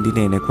ইমান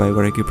দিনে এনেকুৱা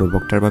এগৰাকী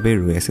প্ৰবক্তাৰ বাবে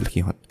ৰৈ আছিল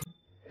সিহঁত।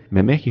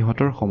 মেমে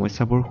সিহঁতৰ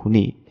সমস্যাবোৰ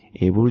শুনি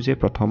এইবোৰ যে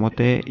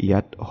প্ৰথমতে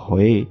ইয়াত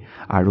হয়েই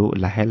আৰু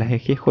লাহে লাহে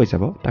শেষ হৈ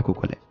যাব তাকো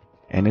ক'লে।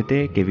 এনেতে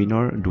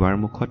কেবিনৰ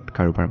দুৱাৰমুখত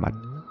কাৰোবাৰ মাত,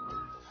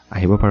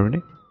 আহিব পাৰোঁনে?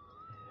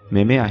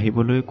 মেমে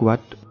আহিবলৈ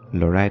কোৱাত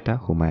ল'ৰা এটা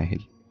সোমাই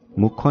আহিল।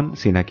 মুখখন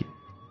চিনাকি,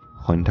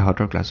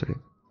 সন্ধ্যাহঁতৰ ক্লাছৰে।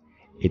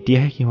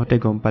 এতিয়াহে সিহঁতে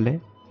গম পালে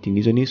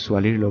 3জনী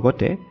ছোৱালীৰ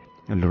লগতে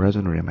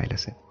ল'ৰাজনৰ এমাইল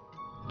আছে।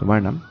 তোমাৰ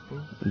নাম?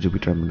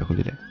 জুপিতৰা মেমে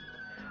সুধিলে।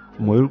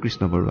 ময়ূৰ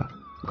কৃষ্ণ বৰুৱা,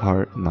 ঘৰ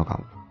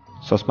নগাঁও।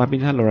 চশমা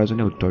পিন্ধা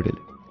ল'ৰাজনে উত্তৰ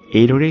দিলে।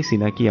 এইদৰেই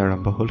চিনাকি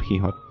আৰম্ভ হ'ল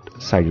সিহঁত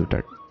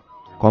চাৰিওটাৰ।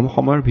 কম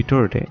সময়ৰ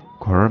ভিতৰতে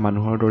ঘৰৰ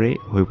মানুহৰ দৰেই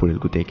হৈ পৰিল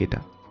গোটেইকেইটা।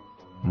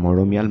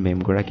 মৰমীয়াল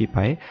মেমগৰাকী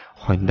পাই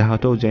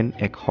সন্ধ্যাহঁতেও যেন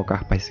এক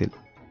সকাহ পাইছিল।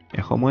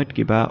 এসময়ত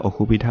কিবা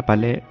অসুবিধা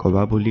পালে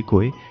ক'বা বুলি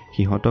কৈ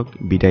সিহঁতক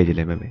বিদায়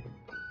দিলে মেমে।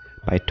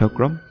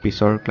 পাঠ্যক্ৰম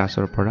পিছৰ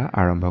ক্লাছৰ পৰা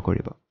আৰম্ভ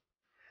কৰিব।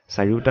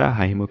 চাৰিওটা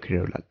হাঁহিমুখেৰে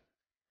ওলাল।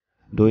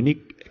 দৈনিক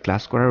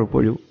ক্লাছ কৰাৰ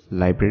উপৰিও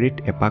লাইব্ৰেৰীত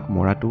এপাক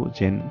মৰাটো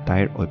যেন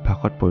তাইৰ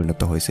অভ্যাসত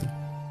পৰিণত হৈছিল।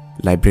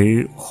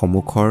 লাইব্ৰেৰীৰ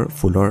সন্মুখৰ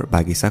ফুলৰ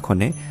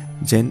বাগিচাখনে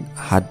যেন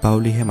হাত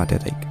বাউলিহে মাতে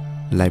তাইক।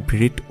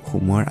 লাইব্ৰেৰীত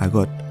সোমোৱাৰ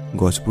আগত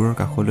গছবোৰৰ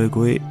কাষলৈ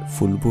গৈ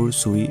ফুলবোৰ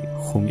চুই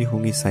শুঙি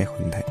শুঙি চাই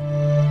সন্ধ্যাই।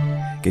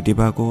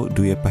 কেতিয়াবা আকৌ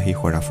 2-এপাহি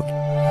সৰা ফুল।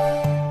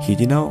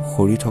 সিদিনাও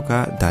সৰি থকা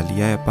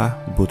ডালিয়া এপাহ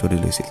বুটলি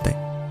লৈছিল তাই।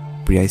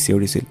 প্ৰিয়াই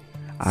চিঞৰিছিল,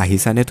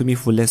 আহিছানে তুমি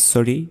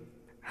ফুলেশ্বৰী?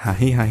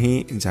 হাঁহি হাঁহি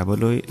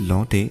যাবলৈ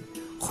লওঁতে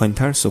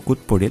সন্ধ্যাৰ চকুত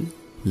পৰিল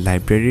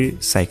লাইব্ৰেৰীৰ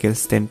চাইকেল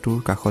ষ্টেণ্ডটোৰ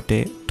কাষতে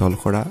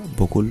তলসৰা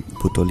বকুল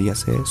বুটলি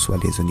আছে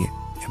ছোৱালী এজনীয়ে।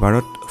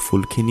 এবাৰত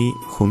ফুলখিনি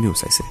সুমিও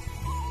চাইছে।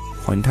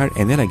 সন্ধ্যাৰ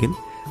এনে লাগিল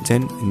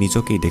যেন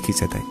নিজকেই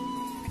দেখিছে তাই।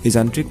 এই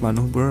যান্ত্ৰিক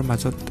মানুহবোৰৰ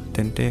মাজত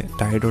তেন্তে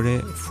তাইৰ দৰে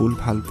ফুল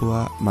ভাল পোৱা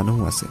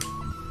মানুহো আছে।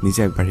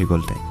 নিজে আগবাঢ়ি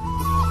গ'ল তাই।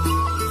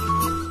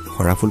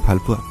 সৰা ফুল ভাল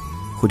পোৱা?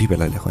 সুধি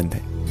পেলালে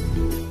সন্ধ্যাই।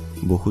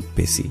 বহুত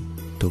বেছি।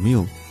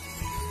 তুমিও?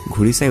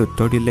 ঘূৰি চাই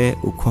উত্তৰ দিলে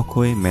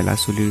ওখকৈ মেলা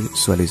চুলিৰ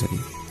ছোৱালীজনী।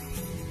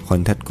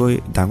 সন্ধ্যাতকৈ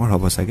ডাঙৰ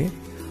হ'ব চাগে,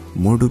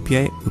 মূৰ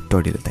দুপিয়াই উত্তৰ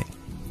দিলে তাই।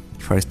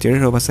 ফাৰ্ষ্ট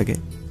ইয়াৰৰ হ'ব চাগে।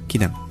 কি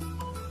নাম?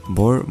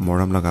 বৰ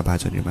মৰম লগা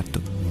বাজনীৰ মাতটো।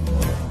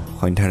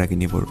 সন্ধ্যা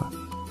ৰাগিনী Barua,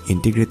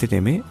 integrated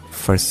MA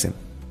first sem,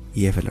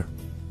 EFLৰ।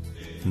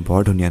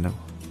 বৰ ধুনীয়া নাম।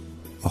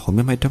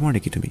 অসমীয়া মাধ্যমৰ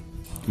নেকি তুমি?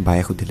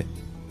 বায়ে সুধিলে।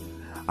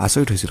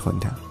 আচৰিত হৈছিল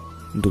সন্ধ্যা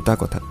দুটা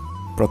কথাত।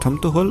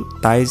 প্ৰথমটো হ'ল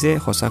তাই যে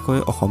সঁচাকৈ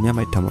অসমীয়া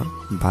মাধ্যমৰ,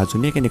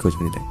 বাজনীয়ে কেনেকৈ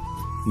জানিলে।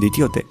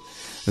 দ্বিতীয়তে,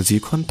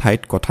 যিখন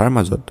ঠাইত কথাৰ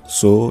মাজত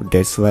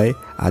ডেটছ ৱাই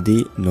আদি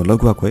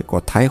নলগোৱাকৈ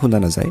কথাই শুনা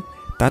নাযায়,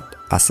 তাত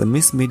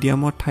আছামিজ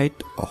মিডিয়ামৰ ঠাইত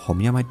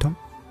অসমীয়া মাধ্যম।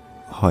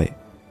 হয়,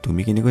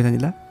 তুমি কেনেকৈ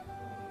জানিলা?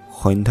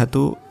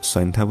 সন্ধ্যাটো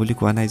সন্ধ্যা বুলি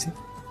কোৱা নাই যে।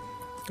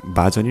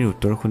 বাজনীৰ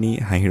উত্তৰ শুনি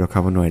হাঁহি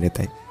ৰখাব নোৱাৰিলে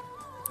তাই।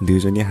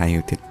 দুয়োজনীয়ে হাঁহি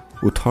উঠিল।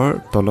 ওঠৰ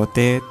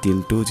তলতে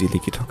তিলটো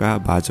জিলিকি থকা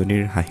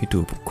বাজনীৰ হাঁহিটো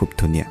খুব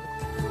ধুনীয়া।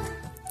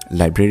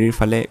 লাইব্ৰেৰীৰ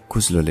ফালে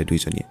খোজ ল'লে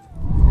দুইজনীয়ে।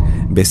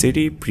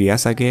 বেচেৰি প্ৰিয়া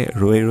চাগে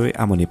ৰৈ ৰৈ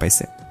আমনি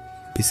পাইছে।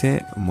 পিছে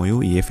ময়ো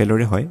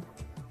EFLৰে হয়,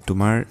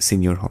 তোমাৰ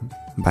ছিনিয়ৰ হ'ম,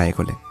 বায়ে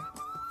ক'লে।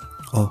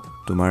 অহ,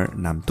 তোমাৰ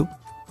নামটো?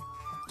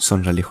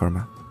 চন্দ্ৰালী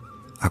শৰ্মা।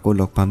 আকৌ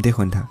লগ পাম দেই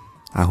সন্ধ্যা,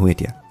 আহোঁ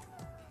এতিয়া।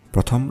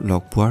 প্ৰথম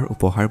লগ পোৱাৰ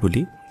উপহাৰ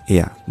বুলি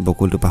এয়া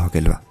বকুলটো পাহকে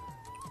লোৱা।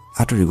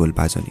 আঁতৰি গ'ল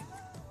বাজনী।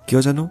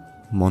 কিয় জানো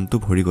মনটো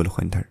ভৰি গ'ল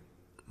সন্ধ্যাৰ।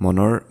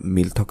 মনৰ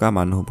মিল থকা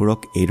মানুহবোৰক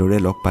এইদৰে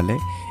লগ পালে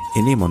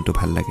এনেই মনটো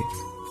ভাল লাগে।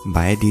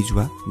 বায়ে দি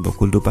যোৱা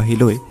বকুলটো পাহি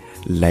লৈ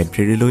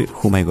লাইব্ৰেৰীলৈ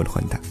সোমাই গ'ল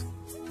সন্ধ্যা।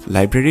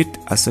 লাইব্ৰেৰীত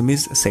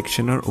আছামিজ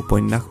ছেকশ্যনৰ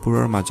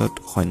উপন্যাসবোৰৰ মাজত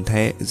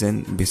সন্ধ্যাই যেন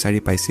বিচাৰি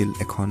পাইছিল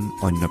এখন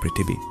অন্য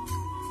পৃথিৱী।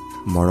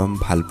 মৰম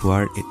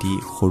ভালপোৱাৰ এটি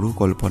সৰু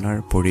কল্পনাৰ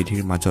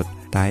পৰিধিৰ মাজত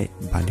তাই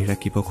বান্ধি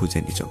ৰাখিব খোজে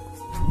নিজক।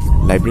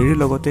 লাইব্ৰেৰীৰ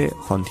লগতে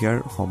সন্ধিয়াৰ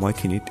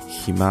সময়খিনিত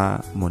সীমা,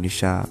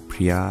 মনীষা,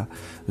 প্ৰিয়া,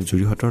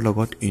 জুৰিহঁতৰ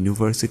লগত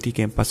ইউনিভাৰ্চিটি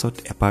কেম্পাছত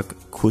এপাক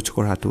খোজ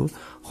কঢ়াটো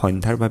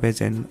সন্ধ্যাৰ বাবে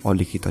যেন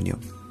অলিখিত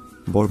নিয়ম।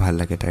 বৰ ভাল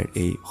লাগে তাইৰ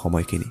এই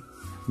সময়খিনি।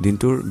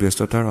 দিনটোৰ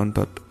ব্যস্ততাৰ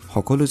অন্তত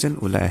সকলো যেন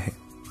ওলাই আহে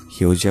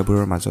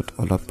সেউজীয়াবোৰৰ মাজত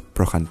অলপ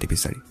প্ৰশান্তি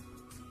বিচাৰি।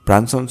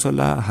 প্ৰাণ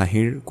চঞ্চলা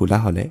হাঁহিৰ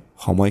কোলাহলে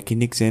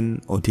সময়খিনিক যেন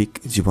অধিক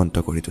জীৱন্ত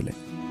কৰি তোলে।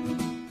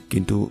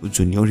 কিন্তু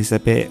জুনিয়ৰ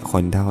হিচাপে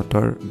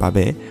সন্ধ্যাহঁতৰ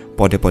বাবে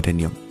পদে পদে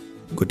নিয়ম।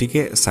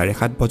 গতিকে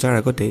 7:30 বজাৰ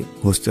আগতেই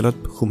হোষ্টেলত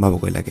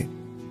সোমাবগৈ লাগে।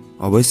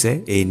 অৱশ্যে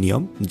এই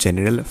নিয়ম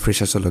জেনেৰেল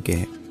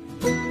ফ্ৰেছাৰ্ছলৈকেহে।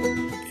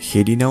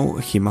 সেইদিনাও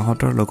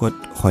সীমাহঁতৰ লগত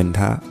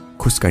সন্ধ্যা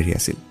খোজকাঢ়ি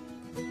আছিল।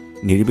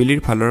 নিৰিবিলিৰ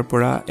ফালৰ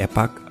পৰা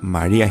এপাক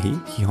মাৰি আহি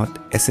সিহঁত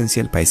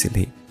এছেঞ্চিয়েল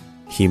পাইছিলহি।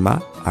 সীমা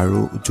আৰু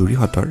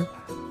জুৰিহঁতৰ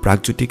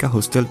প্ৰাগজ্যোতিকা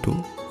হোষ্টেলটো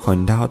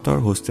সন্ধ্যাহঁতৰ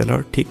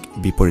হোষ্টেলৰ ঠিক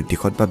বিপৰীত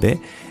দিশত বাবে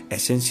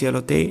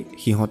এছেঞ্চিয়েলতেই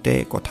সিহঁতে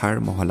কথাৰ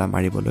মহলা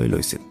মাৰিবলৈ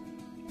লৈছিল।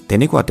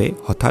 তেনেকুৱাতে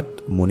হঠাৎ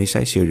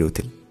মনীষাই চিঞৰি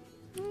উঠিল,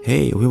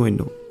 হেই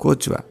অভিমন্যু, ক'ত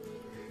যোৱা?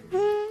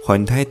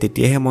 সন্ধ্যাই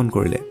তেতিয়াহে মন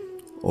কৰিলে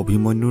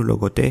অভিমন্যুৰ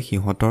লগতে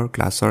সিহঁতৰ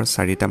ক্লাছৰ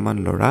 4টামান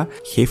ল'ৰা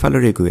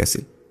সেইফালৰে গৈ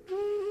আছিল।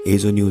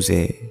 এইজনীও যে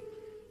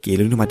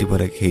কেলৈনো মাতিব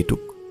লাগে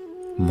সেইটোক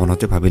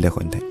মনতে ভাবিলে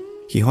সন্ধ্যাই।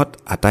 সিহঁত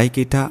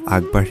আটাইকেইটা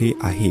আগবাঢ়ি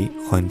আহি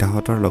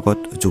সন্ধ্যাহঁতৰ লগত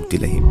যোগ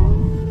দিলেহি।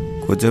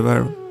 ক'ত যাবা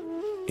আৰু?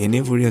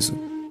 এনেই ফুৰি আছোঁ।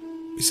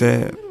 পিছে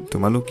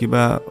তোমালোক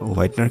কিবা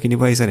হোৱাইটনাৰ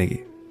কিনিব আহিছা নেকি?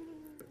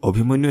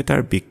 অভিমন্যুৱে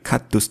তাৰ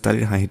বিখ্যাত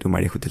দুষ্টালিৰ হাঁহিটো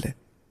মাৰি সুধিলে।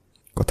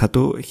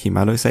 কথাটো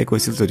সীমালৈ চাই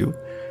কৈছিল যদিও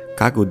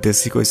কাক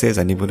উদ্দেশ্যি কৈছে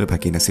জানিবলৈ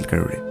বাকী নাছিল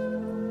কাৰোৰে।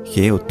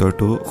 সেয়ে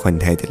উত্তৰটো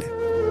সন্ধ্যাই দিলে।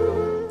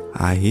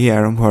 আহি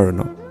আৰম্ভ আৰু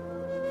ন?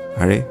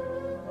 আৰে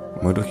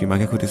মইতো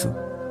সীমাকে সুধিছোঁ।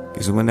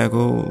 কিছুমানে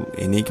আকৌ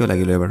এনেই কিয়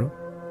লাগি লয় বাৰু?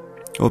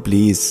 অ'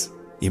 প্লিজ,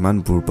 ইমান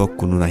বুৰ্বক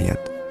কোনো নাই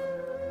ইয়াত।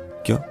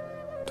 কিয়?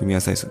 তুমি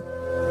আছাইচোন।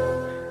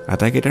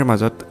 আটাইকেইটাৰ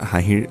মাজত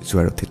হাঁহিৰ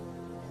জোৱাৰ উঠিল।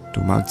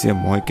 তোমাক যে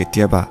মই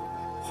কেতিয়াবা।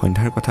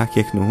 সন্ধ্যাৰ কথা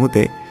শেষ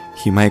নহওঁতে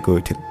সীমাই কৈ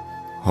উঠিল,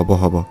 হ'ব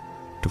হ'ব,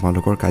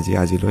 তোমালোকৰ কাজিয়া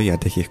আজিলৈ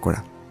ইয়াতে শেষ কৰা।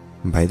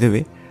 বাই দ্য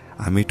ৱে,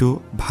 আমিতো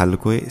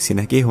ভালকৈ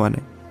চিনাকিয়েই হোৱা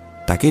নাই।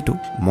 তাকেইতো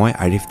মই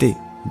আৰিফ দেই,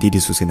 দি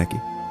দিছোঁ চিনাকি,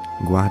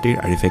 গুৱাহাটীৰ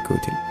আৰিফে কৈ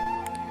উঠিল।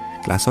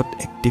 ক্লাছত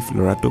এক্টিভ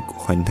ল'ৰাটোক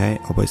সন্ধ্যাই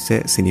অৱশ্যে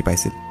চিনি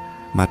পাইছিল,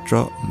 মাত্ৰ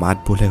মাত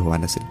বোলহে হোৱা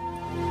নাছিল।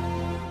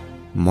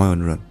 মই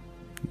অনুৰণ,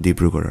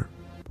 ডিব্ৰুগড়ৰ।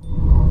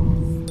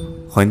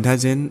 সন্ধ্যা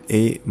যেন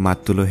এই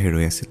মাতটোলৈ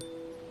হেৰুৱাই আছিল।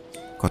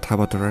 কথা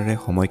বতৰাৰে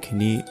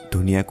সময়খিনি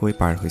ধুনীয়াকৈ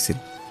পাৰ হৈছিল।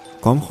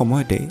 কম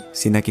সময়তে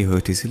চিনাকি হৈ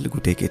উঠিছিল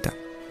গোটেইকেইটা,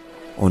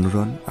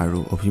 অনুৰণ আৰু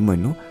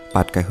অভিমন্যু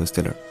পাটকাই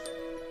হোষ্টেলৰ।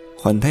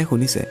 সন্ধ্যাই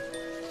শুনিছে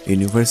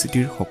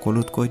ইউনিভাৰ্চিটিৰ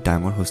সকলোতকৈ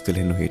ডাঙৰ হোষ্টেল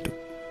হেনো সেইটো।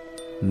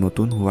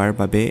 নতুন হোৱাৰ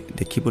বাবে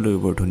দেখিবলৈ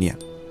বৰ ধুনীয়া।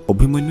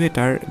 অভিমন্যুৱে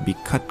তাৰ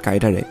বিখ্যাত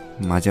কায়দাৰে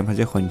মাজে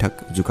মাজে সন্ধ্যাক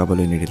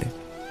জোকাবলৈ নিদিলে।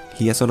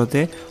 সি আচলতে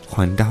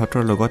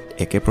সন্ধ্যাহঁতৰ লগত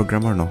একে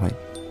প্ৰগ্ৰামৰ নহয়,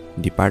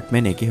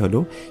 ডিপাৰ্টমেণ্ট একে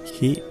হ'লেও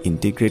সি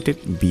ইণ্টিগ্ৰেটেড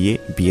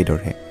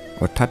BA-ৰ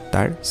অৰ্থাৎ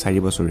তাৰ 4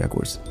 বছৰীয়া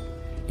কোৰ্চ,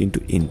 কিন্তু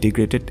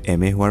ইণ্টিগ্ৰেটেড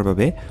MA হোৱাৰ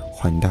বাবে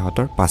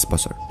সন্ধ্যাহঁতৰ 5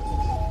 বছৰ।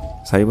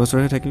 4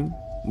 বছৰহে থাকিম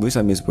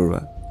বুজিছা মিছ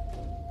বৰুৱা,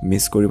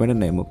 মিছ কৰিবানে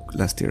নাই মোক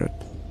লাষ্ট ইয়েৰত?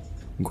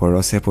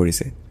 গৰচে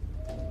পৰিছে।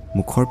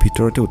 মুখৰ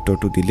ভিতৰতে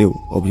উত্তৰটো দিলেও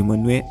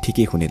অভিমন্যুৱে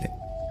ঠিকেই শুনিলে।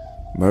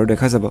 বাৰু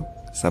দেখা যাব,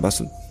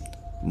 চাবাচোন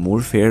মোৰ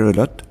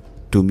ফেয়াৰৱেলত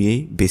তুমিয়েই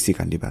বেছি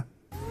কান্দিবা।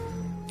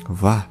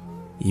 বাহ,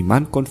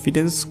 ইমান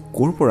কনফিডেঞ্চ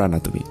ক'ৰ পৰা আনা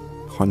তুমি?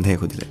 সন্ধ্যাই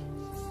সুধিলে।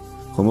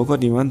 সন্মুখত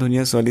ইমান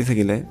ধুনীয়া ছোৱালী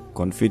থাকিলে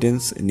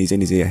কনফিডেঞ্চ নিজে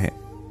নিজেই আহে।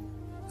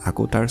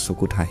 আকৌ তাৰ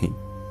চকুত হাঁহি।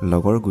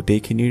 লগৰ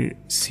গোটেইখিনিৰ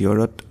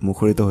চিঞৰত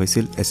মুখৰিত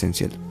হৈছিল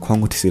এছেঞ্চিয়েল। খং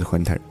উঠিছিল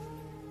সন্ধ্যাৰ।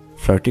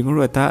 ফ্লাৰ্টিঙৰো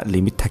এটা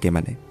লিমিট থাকে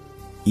মানে,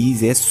 ই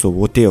যে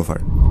চবতে অভাৰ।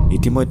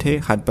 ইতিমধ্যে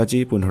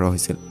 7:15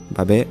 হৈছিল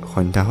বাবে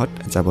সন্ধ্যাহঁত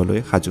যাবলৈ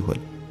সাজু হ'ল।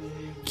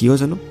 কিয়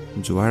জানো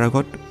যোৱাৰ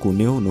আগত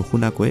কোনেও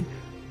নুশুনাকৈ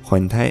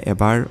সন্ধ্যাই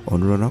এবাৰ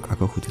অনুৰণক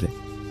আকৌ সুধিলে,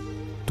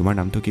 তোমাৰ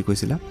নামটো কি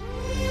কৈছিলা?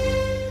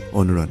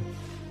 অনুৰণ।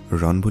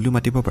 ৰণ বুলিও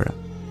মাতিব পাৰা।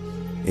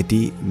 এটি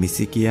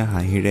মিচিকিয়া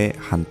হাঁহিৰে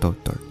শান্ত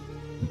উত্তৰ।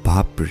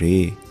 বাপ ৰে,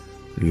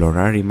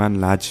 ল'ৰাৰ ইমান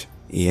লাজ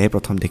এয়াই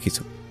প্ৰথম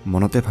দেখিছোঁ,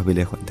 মনতে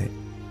ভাবিলে সন্ধ্যাই।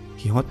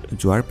 সিহঁত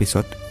যোৱাৰ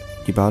পিছত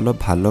কিবা অলপ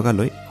ভাল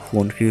লগালৈ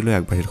সোৱণশিৰিলৈ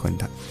আগবাঢ়িল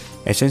সন্ধ্যা।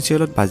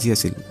 এছেঞ্চিয়েলত বাজি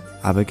আছিল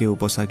আৱেগে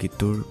উপচা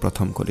গীতটোৰ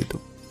প্ৰথম কলিটো।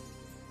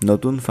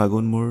 নতুন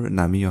ফাগুন মোৰ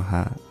নামি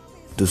অহা,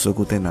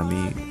 দুচকুতে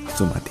নামি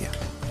চুমা দিয়া।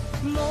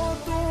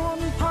 নতুন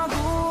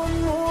ফাগুন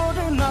মোৰ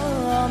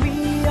নামি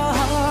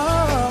অহা,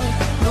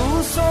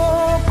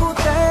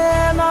 দুচকুতে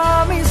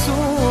নামি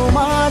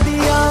চুমা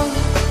দিয়া।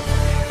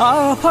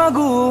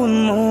 ফাগুন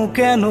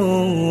মোকেনো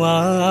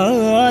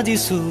আজি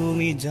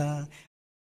চুমি যা।